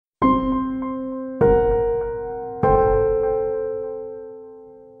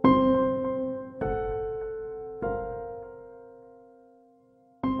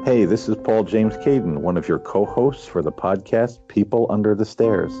this is Paul James Caden, one of your co-hosts for the podcast People Under the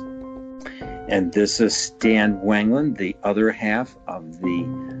Stairs. And this is Stan Wanglund, the other half of the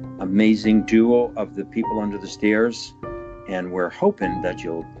amazing duo of the People Under the Stairs. And we're hoping that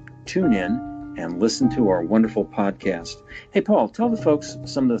you'll tune in and listen to our wonderful podcast. Hey, Paul, tell the folks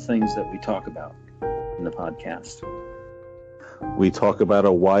some of the things that we talk about in the podcast. We talk about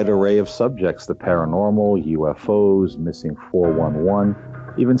a wide array of subjects, the paranormal, UFOs, missing 411,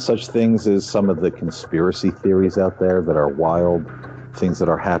 even such things as some of the conspiracy theories out there that are wild, things that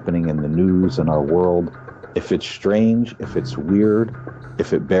are happening in the news in our world. If it's strange, if it's weird,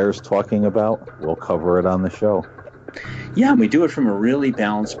 if it bears talking about, we'll cover it on the show. Yeah, we do it from a really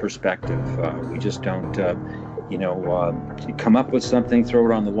balanced perspective. We just don't, come up with something,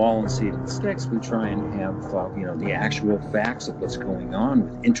 throw it on the wall and see if it sticks. We try and have, the actual facts of what's going on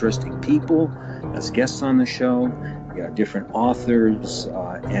with interesting people as guests on the show, different authors,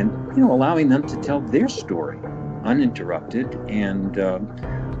 and, allowing them to tell their story uninterrupted and,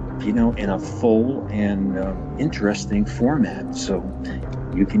 in a full and interesting format. So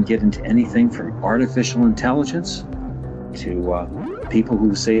you can get into anything from artificial intelligence to people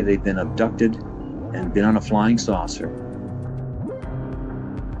who say they've been abducted and been on a flying saucer.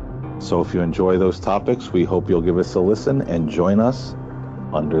 So if you enjoy those topics, we hope you'll give us a listen and join us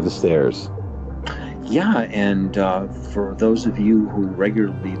under the stairs. Yeah, and for those of you who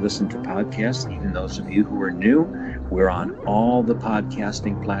regularly listen to podcasts, even those of you who are new, we're on all the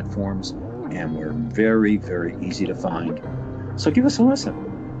podcasting platforms, and we're very, very easy to find. So give us a listen.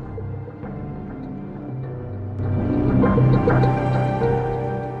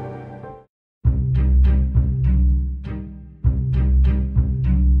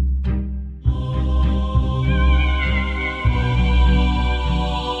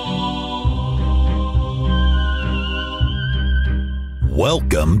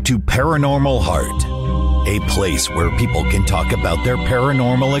 Welcome to Paranormal Heart, a place where people can talk about their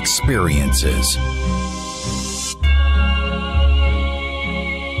paranormal experiences.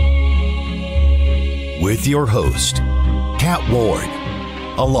 With your host, Kat Ward,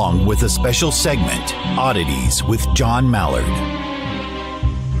 along with a special segment, Oddities with John Mallard.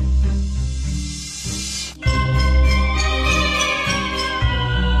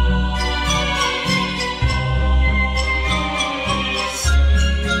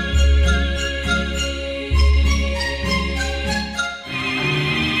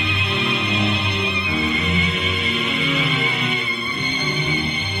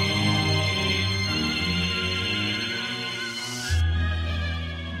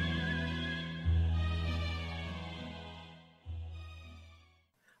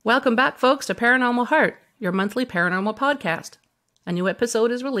 Welcome back, folks, to Paranormal Heart, your monthly paranormal podcast. A new episode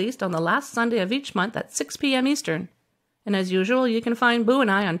is released on the last Sunday of each month at 6 p.m. Eastern. And as usual, you can find Boo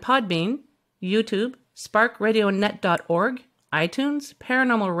and I on Podbean, YouTube, sparkradionet.org, iTunes,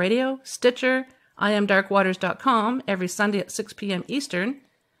 Paranormal Radio, Stitcher, IamDarkWaters.com every Sunday at 6 p.m. Eastern,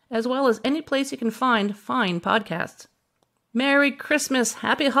 as well as any place you can find fine podcasts. Merry Christmas,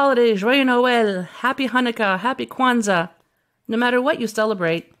 Happy Holidays, Joyeux Noël, Happy Hanukkah, Happy Kwanzaa. No matter what you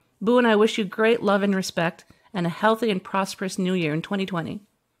celebrate, Boo and I wish you great love and respect and a healthy and prosperous new year in 2020.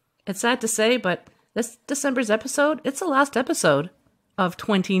 It's sad to say, but this December's episode, it's the last episode of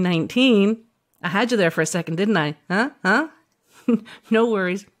 2019. I had you there for a second, didn't I? Huh? No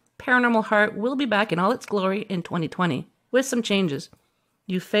worries. Paranormal Heart will be back in all its glory in 2020, with some changes.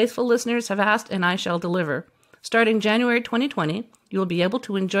 You faithful listeners have asked, and I shall deliver. Starting January 2020, you will be able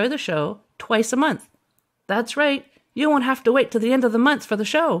to enjoy the show twice a month. That's right. You won't have to wait till the end of the month for the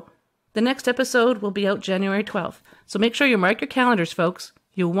show. The next episode will be out January 12th, so make sure you mark your calendars, folks.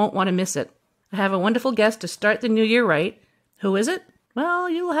 You won't want to miss it. I have a wonderful guest to start the new year right. Who is it? Well,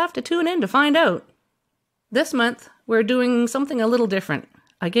 you'll have to tune in to find out. This month, we're doing something a little different.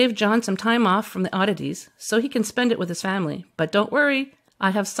 I gave John some time off from the Oddities, so he can spend it with his family. But don't worry,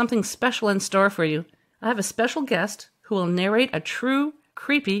 I have something special in store for you. I have a special guest who will narrate a true,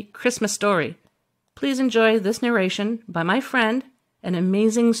 creepy Christmas story. Please enjoy this narration by my friend, an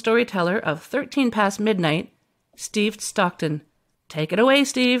amazing storyteller of 13 Past Midnight, Steve Stockton. Take it away,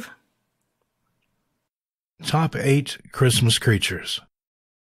 Steve. Top 8 Christmas Creatures.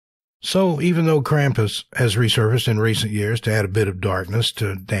 So, even though Krampus has resurfaced in recent years to add a bit of darkness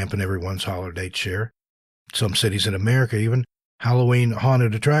to dampen everyone's holiday cheer, some cities in America even, Halloween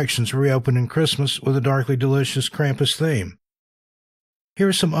haunted attractions reopen in Christmas with a darkly delicious Krampus theme. Here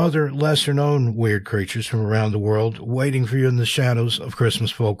are some other lesser-known weird creatures from around the world waiting for you in the shadows of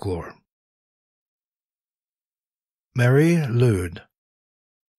Christmas folklore. Mary Lwyd.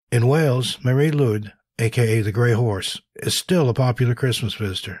 In Wales, Mary Lwyd, a.k.a. the Grey Horse, is still a popular Christmas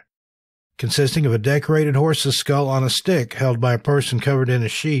visitor. consisting of a decorated horse's skull on a stick held by a person covered in a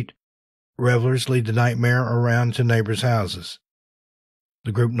sheet. Revelers lead the nightmare around to neighbors' houses.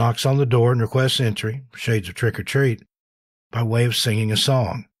 The group knocks on the door and requests entry, shades of trick-or-treat, by way of singing a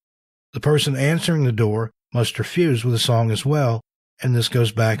song. The person answering the door must refuse with a song as well, and this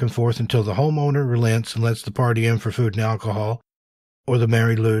goes back and forth until the homeowner relents and lets the party in for food and alcohol, or the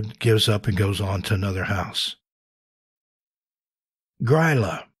merry lewd gives up and goes on to another house.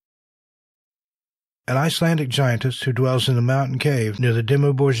 Gryla, an Icelandic giantess who dwells in a mountain cave near the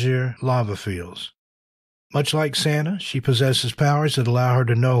Dimmuborgir lava fields. Much like Santa, she possesses powers that allow her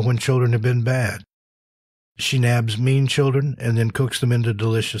to know when children have been bad. She nabs mean children and then cooks them into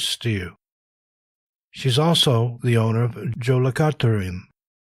delicious stew. She's also the owner of Jólakaturin,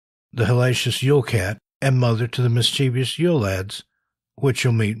 the hellacious Yule cat, and mother to the mischievous Yule lads, which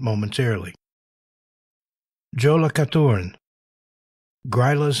you'll meet momentarily. Jólakaturin,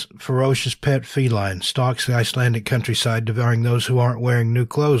 Gryla's ferocious pet feline, stalks the Icelandic countryside, devouring those who aren't wearing new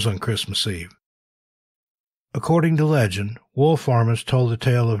clothes on Christmas Eve. According to legend, wool farmers told the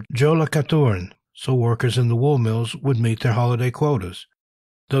tale of Jólakaturin so workers in the wool mills would meet their holiday quotas.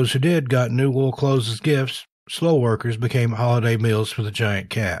 Those who did got new wool clothes as gifts. Slow workers became holiday meals for the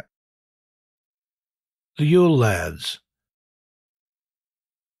giant cat. The Yule Lads.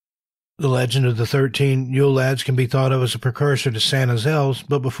 The legend of the 13 Yule Lads can be thought of as a precursor to Santa's elves,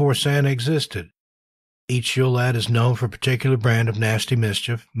 but before Santa existed. Each Yule Lad is known for a particular brand of nasty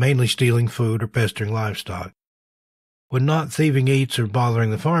mischief, mainly stealing food or pestering livestock. When not thieving eats or bothering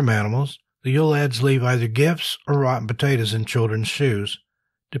the farm animals, the Yule Lads leave either gifts or rotten potatoes in children's shoes,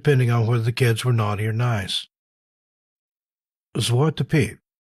 depending on whether the kids were naughty or nice. Zwarte Piet.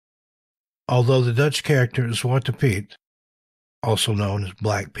 Although the Dutch character Zwarte Piet, also known as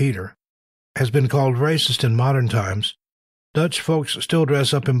Black Peter, has been called racist in modern times, Dutch folks still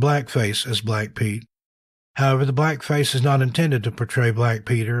dress up in blackface as Black Pete. However, the blackface is not intended to portray Black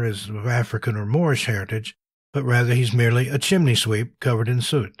Peter as of African or Moorish heritage, but rather he's merely a chimney sweep covered in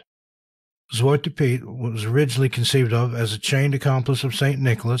soot. Zwarte Piet was originally conceived of as a chained accomplice of St.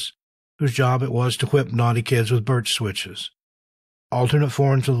 Nicholas, whose job it was to whip naughty kids with birch switches. Alternate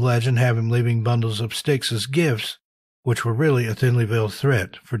forms of the legend have him leaving bundles of sticks as gifts, which were really a thinly veiled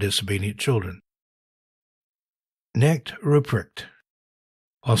threat for disobedient children. Knecht Ruprecht.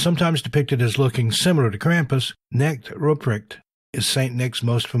 While sometimes depicted as looking similar to Krampus, Knecht Ruprecht is St. Nick's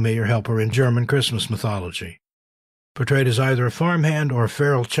most familiar helper in German Christmas mythology. Portrayed as either a farmhand or a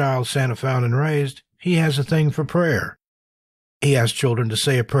feral child Santa found and raised, he has a thing for prayer. He asks children to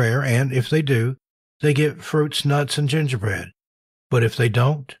say a prayer, and if they do, they get fruits, nuts, and gingerbread. But if they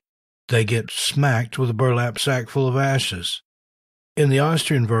don't, they get smacked with a burlap sack full of ashes. In the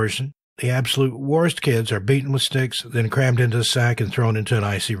Austrian version, the absolute worst kids are beaten with sticks, then crammed into a sack and thrown into an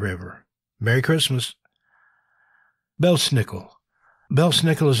icy river. Merry Christmas. Belsnickel.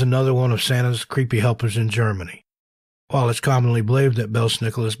 Belsnickel is another one of Santa's creepy helpers in Germany. While it's commonly believed that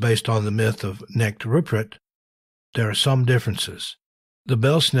Belsnickel is based on the myth of Knecht Ruprecht, there are some differences. The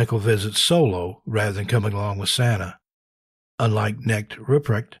Belsnickel visits solo rather than coming along with Santa. Unlike Knecht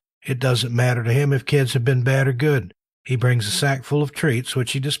Ruprecht, it doesn't matter to him if kids have been bad or good. He brings a sack full of treats,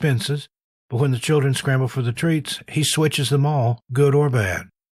 which he dispenses, but when the children scramble for the treats, he switches them all, good or bad.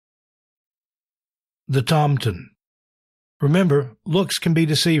 The Tomten. Remember, looks can be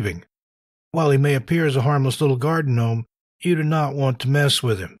deceiving. While he may appear as a harmless little garden gnome, you do not want to mess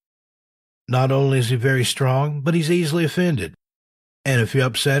with him. Not only is he very strong, but he's easily offended. And if you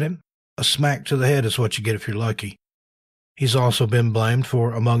upset him, a smack to the head is what you get if you're lucky. He's also been blamed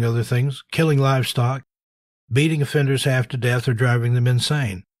for, among other things, killing livestock, beating offenders half to death, or driving them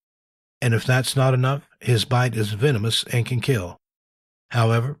insane. And if that's not enough, his bite is venomous and can kill.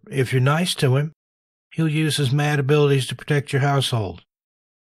 However, if you're nice to him, he'll use his mad abilities to protect your household.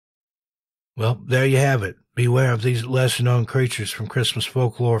 Well, there you have it. Beware of these lesser-known creatures from Christmas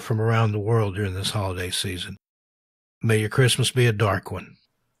folklore from around the world during this holiday season. May your Christmas be a dark one.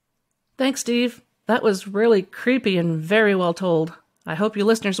 Thanks, Steve. That was really creepy and very well told. I hope you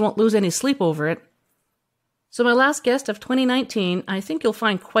listeners won't lose any sleep over it. So my last guest of 2019, I think you'll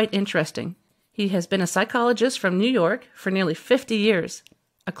find quite interesting. He has been a psychologist from New York for nearly 50 years,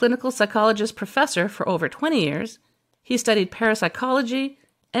 a clinical psychologist professor for over 20 years. He studied parapsychology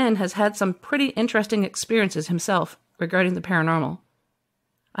and has had some pretty interesting experiences himself regarding the paranormal.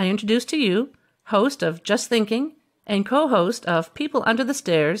 I introduce to you, host of Just Thinking and co-host of People Under the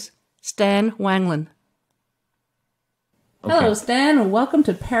Stairs, Stan Wanglund. Okay. Hello, Stan. Welcome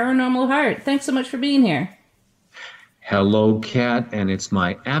to Paranormal Heart. Thanks so much for being here. Hello, Kat, and it's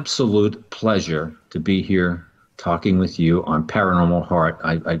my absolute pleasure to be here talking with you on Paranormal Heart.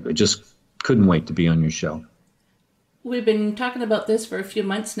 I just couldn't wait to be on your show. We've been talking about this for a few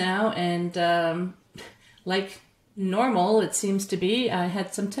months now, and like normal, it seems to be. I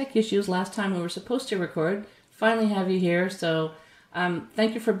had some tech issues last time we were supposed to record. Finally have you here, so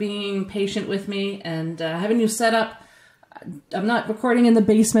thank you for being patient with me and having you set up. I'm not recording in the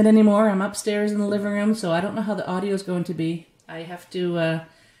basement anymore. I'm upstairs in the living room, so I don't know how the audio is going to be. I have to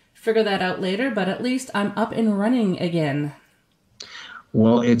figure that out later, but at least I'm up and running again.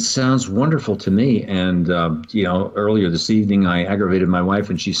 Well, it sounds wonderful to me. And, earlier this evening, I aggravated my wife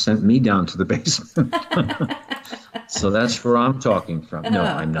and she sent me down to the basement. So that's where I'm talking from. No,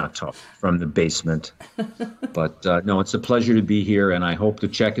 I'm not talking from the basement. But no, it's a pleasure to be here. And I hope the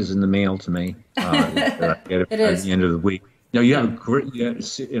check is in the mail to me. At the end of the week. No, you have a great,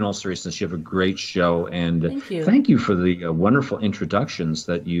 in all seriousness, you have a great show. And thank you for the wonderful introductions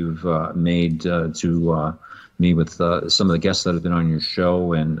that you've made to me with some of the guests that have been on your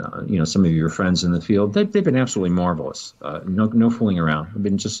show, and some of your friends in the field. They've been absolutely marvelous. No fooling around. They've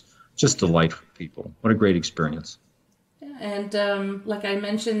been just delightful people. What a great experience. Yeah, and like I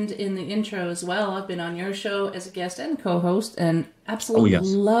mentioned in the intro as well, I've been on your show as a guest and co-host, and absolutely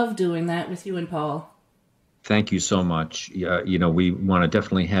love doing that with you and Paul. Thank you so much. We want to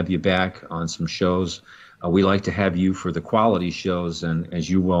definitely have you back on some shows. We like to have you for the quality shows, and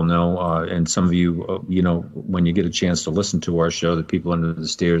as you well know, and some of you, when you get a chance to listen to our show, The People Under the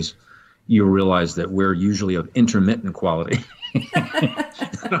Stairs, you realize that we're usually of intermittent quality.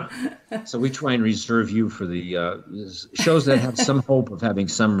 So we try and reserve you for the shows that have some hope of having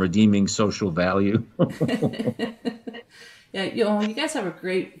some redeeming social value. Yeah, you guys have a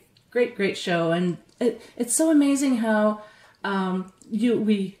great show, and it's so amazing how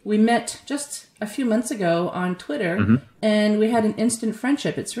we met just a few months ago on Twitter, and we had an instant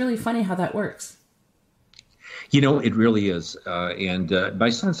friendship. It's really funny how that works. It really is. And my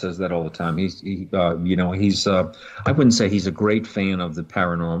son says that all the time. He's I wouldn't say he's a great fan of the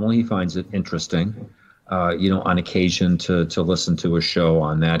paranormal. He finds it interesting, on occasion to listen to a show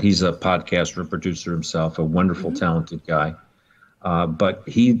on that. He's a podcaster and producer himself, a wonderful, talented guy. But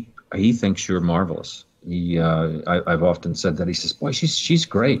he thinks you're marvelous. I've often said that. He says, boy, she's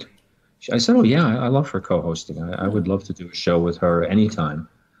great. I said, oh, yeah, I love her co-hosting. I would love to do a show with her anytime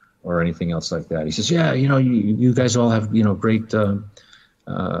or anything else like that. He says, yeah, you guys all have,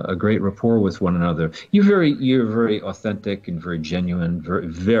 a great rapport with one another. You're very authentic and very genuine, very,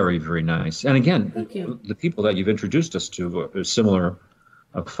 very, very nice. And again, the people that you've introduced us to are similar,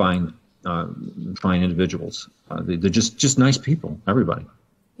 fine individuals. They're just nice people, everybody.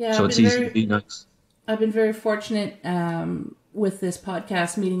 Yeah, so it's easy to be nice. I've been very fortunate with this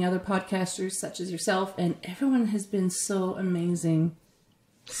podcast, meeting other podcasters such as yourself, and everyone has been so amazing.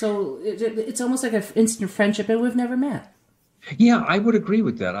 So it's almost like an instant friendship, and we've never met. Yeah, I would agree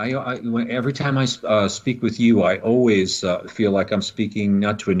with that. Every time I speak with you, I always feel like I'm speaking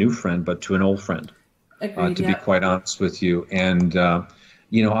not to a new friend, but to an old friend. Agreed, to be quite honest with you, and I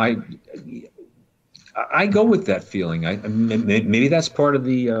go with that feeling. Maybe that's part of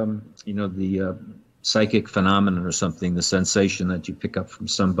the psychic phenomenon or something, the sensation that you pick up from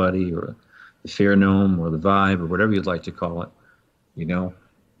somebody, or the pheromone, or the vibe, or whatever you'd like to call it.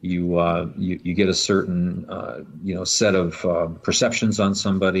 You get a certain set of perceptions on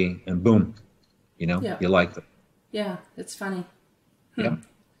somebody, and boom, you like them. Yeah, it's funny. Yeah.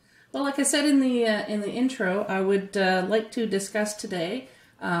 Well, like I said in the intro, I would like to discuss today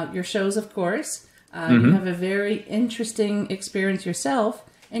your shows, of course. You have a very interesting experience yourself,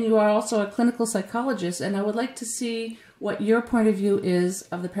 and you are also a clinical psychologist, and I would like to see what your point of view is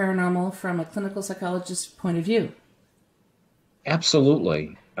of the paranormal from a clinical psychologist's point of view.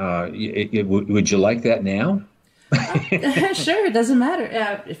 Absolutely. Would you like that now? Sure, it doesn't matter.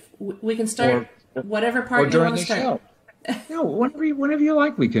 If we can start whatever part you want to start. Show. No, whenever you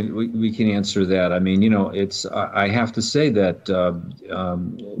like, we can answer that. I mean, it's. I have to say that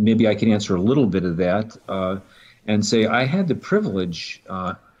maybe I can answer a little bit of that and say I had the privilege,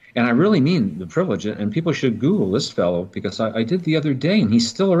 and I really mean the privilege. And people should Google this fellow, because I did the other day, and he's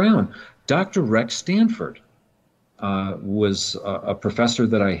still around. Dr. Rex Stanford was a professor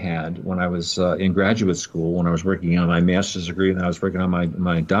that I had when I was in graduate school, when I was working on my master's degree, and I was working on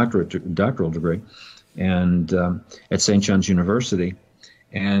my doctoral degree. And at St. John's University,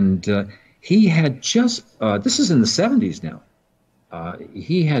 and he had just this is in the 70s now.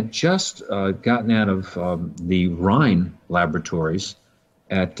 He had just gotten out of the Rhine laboratories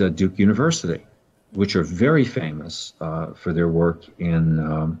at Duke University, which are very famous for their work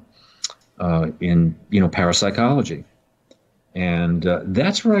in parapsychology, and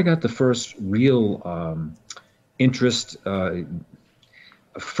that's where I got the first real interest.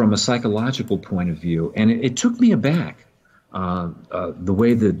 from a psychological point of view, and it took me aback the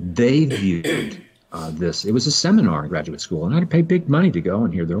way that they viewed this. It was a seminar in graduate school, and I had to pay big money to go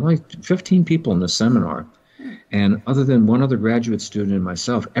in here. There were only 15 people in the seminar, and other than one other graduate student and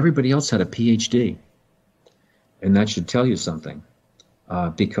myself, everybody else had a PhD, and that should tell you something,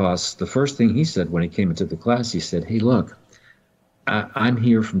 because the first thing he said when he came into the class, he said, "Hey, look, I'm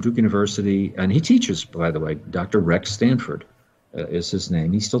here from Duke University," and he teaches, by the way, Dr. Rex Stanford is his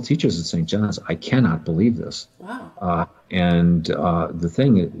name. He still teaches at St. John's. I cannot believe this. Wow. And the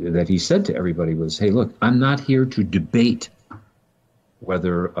thing that he said to everybody was, "Hey, look, I'm not here to debate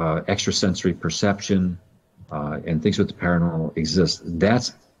whether extrasensory perception and things with the paranormal exist.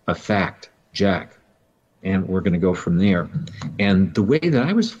 That's a fact, Jack. And we're going to go from there." And the way that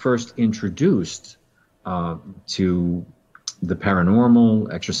I was first introduced to the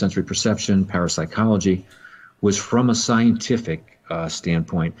paranormal, extrasensory perception, parapsychology, was from a scientific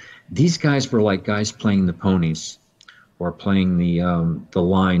standpoint. These guys were like guys playing the ponies or playing the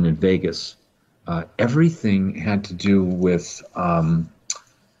line in Vegas. Everything had to do with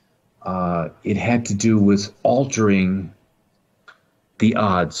altering the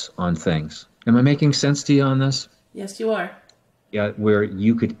odds on things. Am I making sense to you on this? Yes, you are. Yeah, where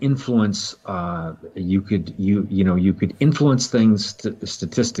you could influence, you could influence things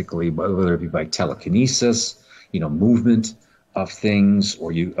statistically, whether it be by telekinesis, movement of things,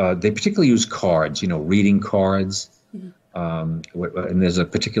 or they particularly use cards, reading cards. Mm-hmm. And there's a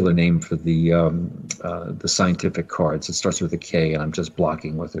particular name for the scientific cards. It starts with a K, and I'm just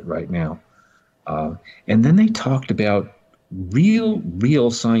blocking with it right now. And then they talked about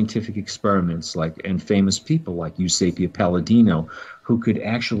real scientific experiments, and famous people like Eusapia Palladino, who could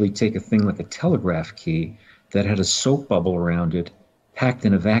actually take a thing like a telegraph key that had a soap bubble around it, packed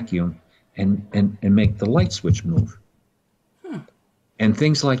in a vacuum, and make the light switch move. And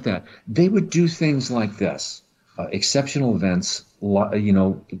things like that. They would do things like this, exceptional events,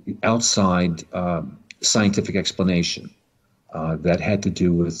 outside scientific explanation that had to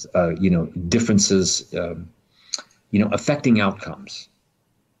do with, differences, affecting outcomes.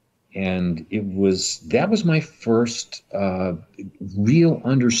 And that was my first real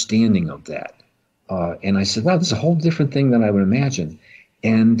understanding of that. And I said, wow, this is a whole different thing than I would imagine.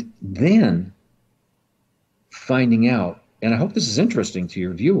 And then finding out, and I hope this is interesting to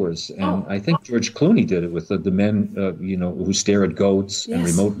your viewers, and I think George Clooney did it with the men, who stare at goats, yes, and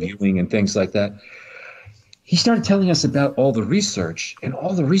remote viewing and things like that. He started telling us about all the research, and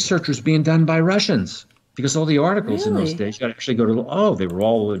all the research was being done by Russians, because all the articles in those days, you got to actually go to, they were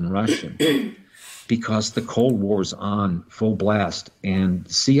all in Russian, because the Cold War was on full blast, and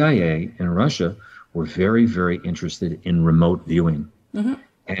CIA and Russia were very, very interested in remote viewing. Mm-hmm.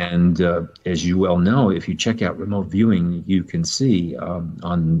 And as you well know, if you check out remote viewing, you can see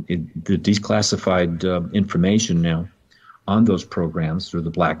the declassified information now on those programs through the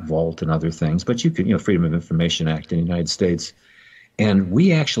Black Vault and other things. But you can, Freedom of Information Act in the United States. And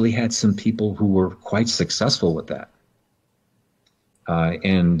we actually had some people who were quite successful with that.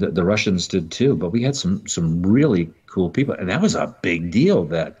 And the Russians did too. But we had some really cool people. And that was a big deal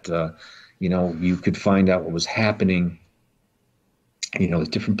that, you could find out what was happening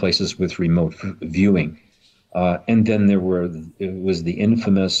at different places with remote viewing. And then it was the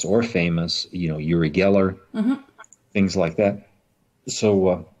infamous or famous, Uri Geller, mm-hmm, things like that.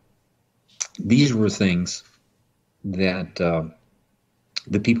 So these were things that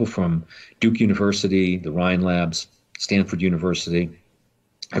the people from Duke University, the Rhine Labs, Stanford University,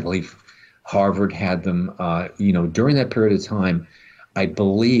 I believe Harvard had them, during that period of time. I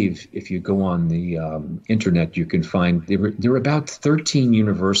believe if you go on the internet, you can find there were about 13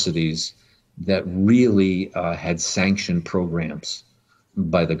 universities that really had sanctioned programs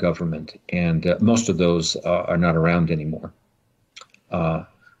by the government, and most of those are not around anymore. But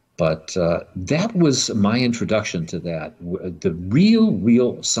that was my introduction to that, the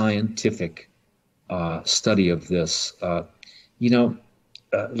real scientific study of this.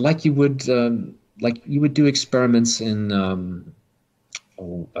 Like you would do experiments in.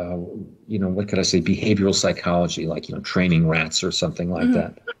 What could I say? Behavioral psychology, like training rats or something like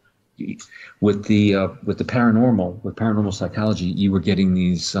that. With the paranormal psychology, you were getting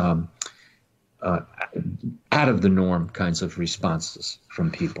these out of the norm kinds of responses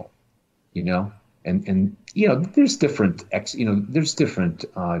from people, and there's different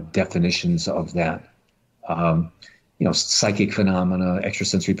definitions of that. Psychic phenomena,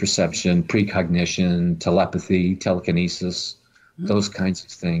 extrasensory perception, precognition, telepathy, telekinesis. Those kinds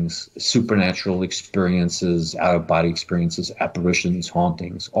of things, supernatural experiences, out-of-body experiences, apparitions,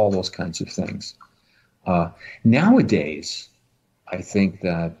 hauntings, all those kinds of things. Nowadays, I think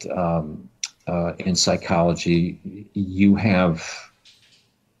that in psychology, you have,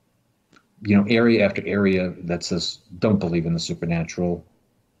 area after area that says, don't believe in the supernatural,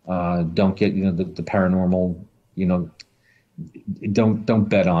 don't get, the paranormal, don't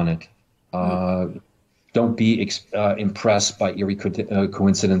bet on it. Don't be impressed by eerie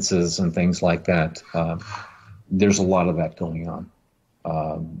coincidences and things like that. There's a lot of that going on,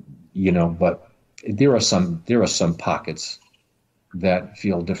 but there are some pockets that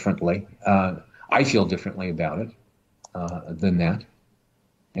feel differently. I feel differently about it than that.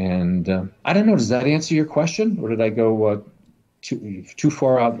 And I don't know, does that answer your question? Or did I go too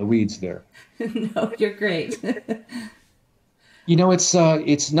far out in the weeds there? No, you're great.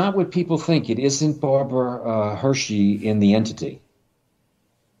 It's not what people think. It isn't Barbara Hershey in The Entity,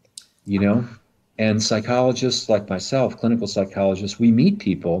 and psychologists like myself, clinical psychologists, we meet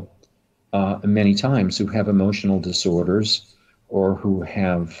people many times who have emotional disorders or who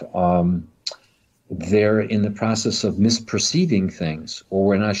have, they're in the process of misperceiving things, or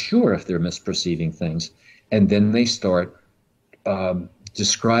we're not sure if they're misperceiving things. And then they start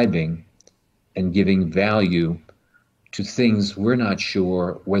describing and giving value to things we're not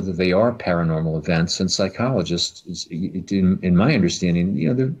sure whether they are paranormal events. And psychologists, in my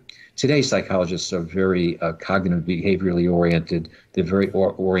understanding, today psychologists are very cognitive, behaviorally oriented. They're very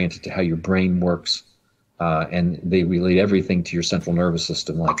oriented to how your brain works, and they relate everything to your central nervous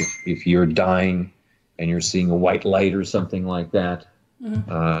system. Like if you're dying and you're seeing a white light or something like that,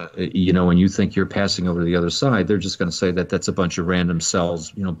 and you think you're passing over to the other side, they're just going to say that that's a bunch of random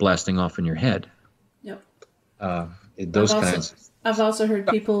cells, blasting off in your head. Yep. I've also heard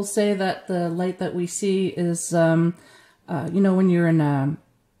people say that the light that we see is, when you're in an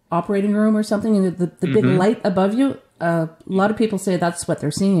operating room or something, and the big light above you, a lot of people say that's what they're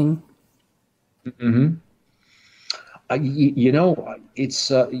seeing. Mm-hmm. It's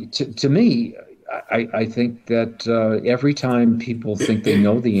to me, I think that every time people think they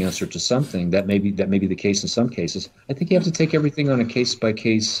know the answer to something, that may be the case in some cases. I think you have to take everything on a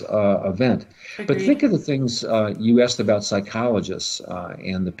case-by-case event. Agreed. But think of the things you asked about psychologists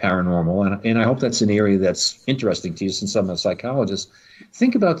and the paranormal, and I hope that's an area that's interesting to you since I'm a psychologist.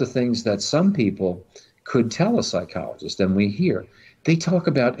 Think about the things that some people could tell a psychologist, and we hear. They talk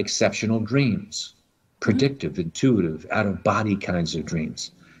about exceptional dreams, predictive, intuitive, out-of-body kinds of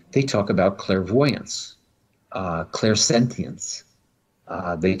dreams. They talk about clairvoyance, clairsentience.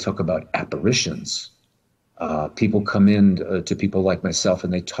 They talk about apparitions. People come in to people like myself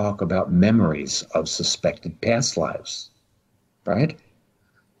and they talk about memories of suspected past lives, right?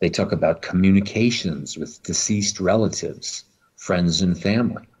 They talk about communications with deceased relatives, friends and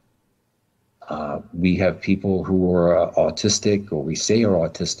family. We have people who are autistic, or we say are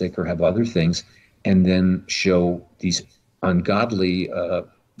autistic, or have other things, and then show these ungodly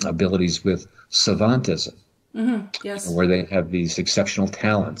abilities with savantism, yes, where they have these exceptional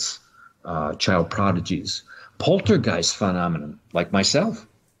talents, child prodigies, poltergeist phenomenon, like myself.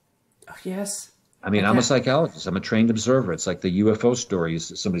 Oh, yes. I mean, I'm a psychologist. I'm a trained observer. It's like the UFO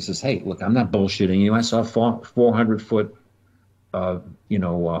stories. Somebody says, hey, look, I'm not bullshitting you. I saw a 400-foot,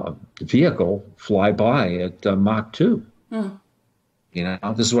 vehicle fly by at Mach 2.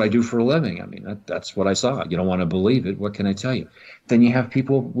 This is what I do for a living. I mean, that's what I saw. You don't want to believe it. What can I tell you? Then you have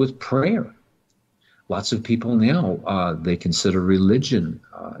people with prayer. Lots of people now, they consider religion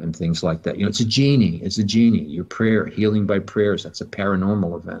and things like that. It's a genie. It's a genie. Your prayer, healing by prayers, that's a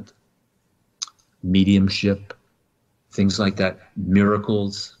paranormal event. Mediumship, things like that.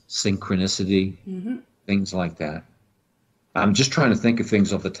 Miracles, synchronicity, things like that. I'm just trying to think of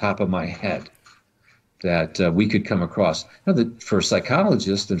things off the top of my head that we could come across. Now, that for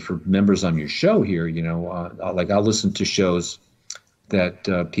psychologists and for members on your show here, I'll listen to shows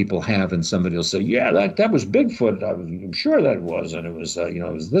that people have, and somebody will say, yeah, that was Bigfoot. I'm sure that was, and it was, it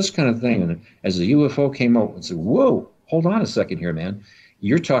was this kind of thing. And as the UFO came out, and said, whoa, hold on a second here, man.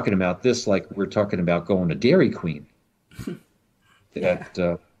 You're talking about this like we're talking about going to Dairy Queen. You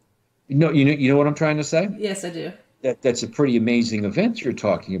know what I'm trying to say? Yes, I do. That's a pretty amazing event you're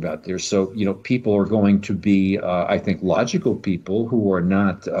talking about there. So, people are going to be, I think, logical people who are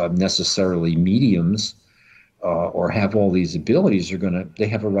not necessarily mediums or have all these abilities they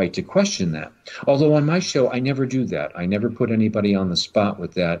have a right to question that. Although on my show, I never do that. I never put anybody on the spot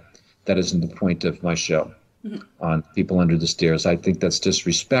with that. That isn't the point of my show on People Under the Stairs. I think that's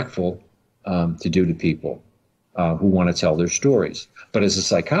disrespectful to do to people who want to tell their stories. But as a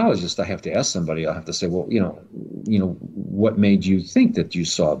psychologist, I have to ask somebody, I have to say, well, what made you think that you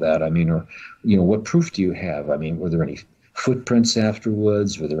saw that? I mean, or, what proof do you have? I mean, were there any footprints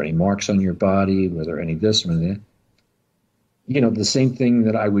afterwards? Were there any marks on your body? Were there any this or that? the same thing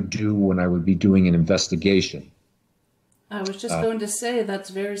that I would do when I would be doing an investigation. I was just going to say that's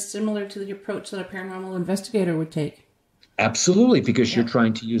very similar to the approach that a paranormal investigator would take. Absolutely, because you're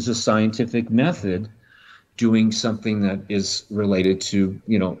trying to use a scientific method doing something that is related to,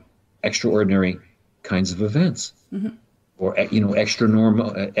 extraordinary kinds of events, or,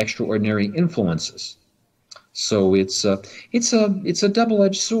 extraordinary influences. So it's a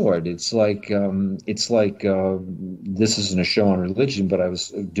double-edged sword. It's like this isn't a show on religion, but I was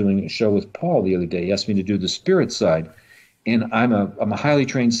doing a show with Paul the other day. He asked me to do the spirit side. And I'm a highly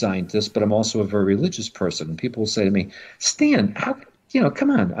trained scientist, but I'm also a very religious person. And people will say to me, Stan, how,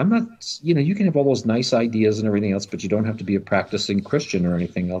 come on, I'm not, you can have all those nice ideas and everything else, but you don't have to be a practicing Christian or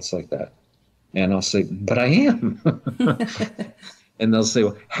anything else like that. And I'll say, but I am. And they'll say,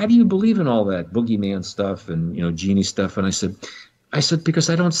 well, how do you believe in all that boogeyman stuff and, genie stuff? And I said, because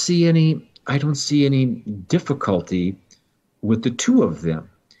I don't see any difficulty with the two of them.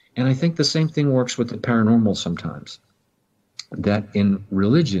 And I think the same thing works with the paranormal sometimes. That in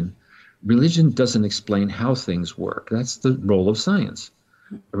religion doesn't explain how things work. That's the role of science.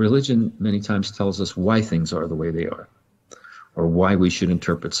 Religion many times tells us why things are the way they are, or why we should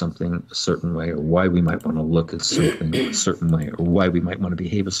interpret something a certain way, or why we might want to look at something a certain way, or why we might want to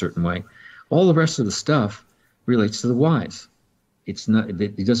behave a certain way. All the rest of the stuff relates to the whys. It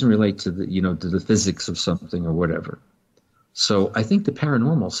doesn't relate to to the physics of something or whatever. So I think the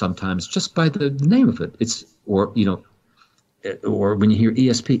paranormal sometimes, just by the name of it, or when you hear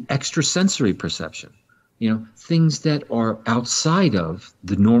ESP, extrasensory perception, things that are outside of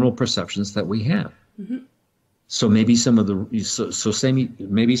the normal perceptions that we have. Mm-hmm. So maybe some of the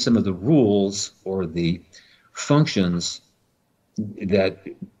rules or the functions that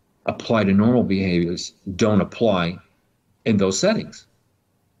apply to normal behaviors don't apply in those settings.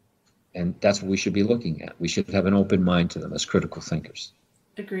 And that's what we should be looking at. We should have an open mind to them as critical thinkers.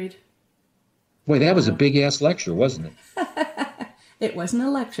 Agreed. Boy, that was a big-ass lecture, wasn't it? It wasn't a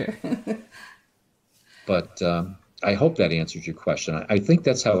lecture. But I hope that answers your question. I think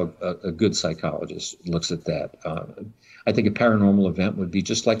that's how a good psychologist looks at that. I think a paranormal event would be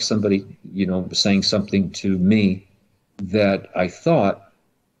just like somebody, saying something to me that I thought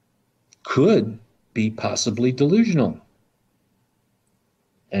could be possibly delusional.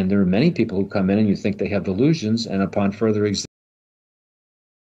 And there are many people who come in and you think they have delusions, and upon further examination,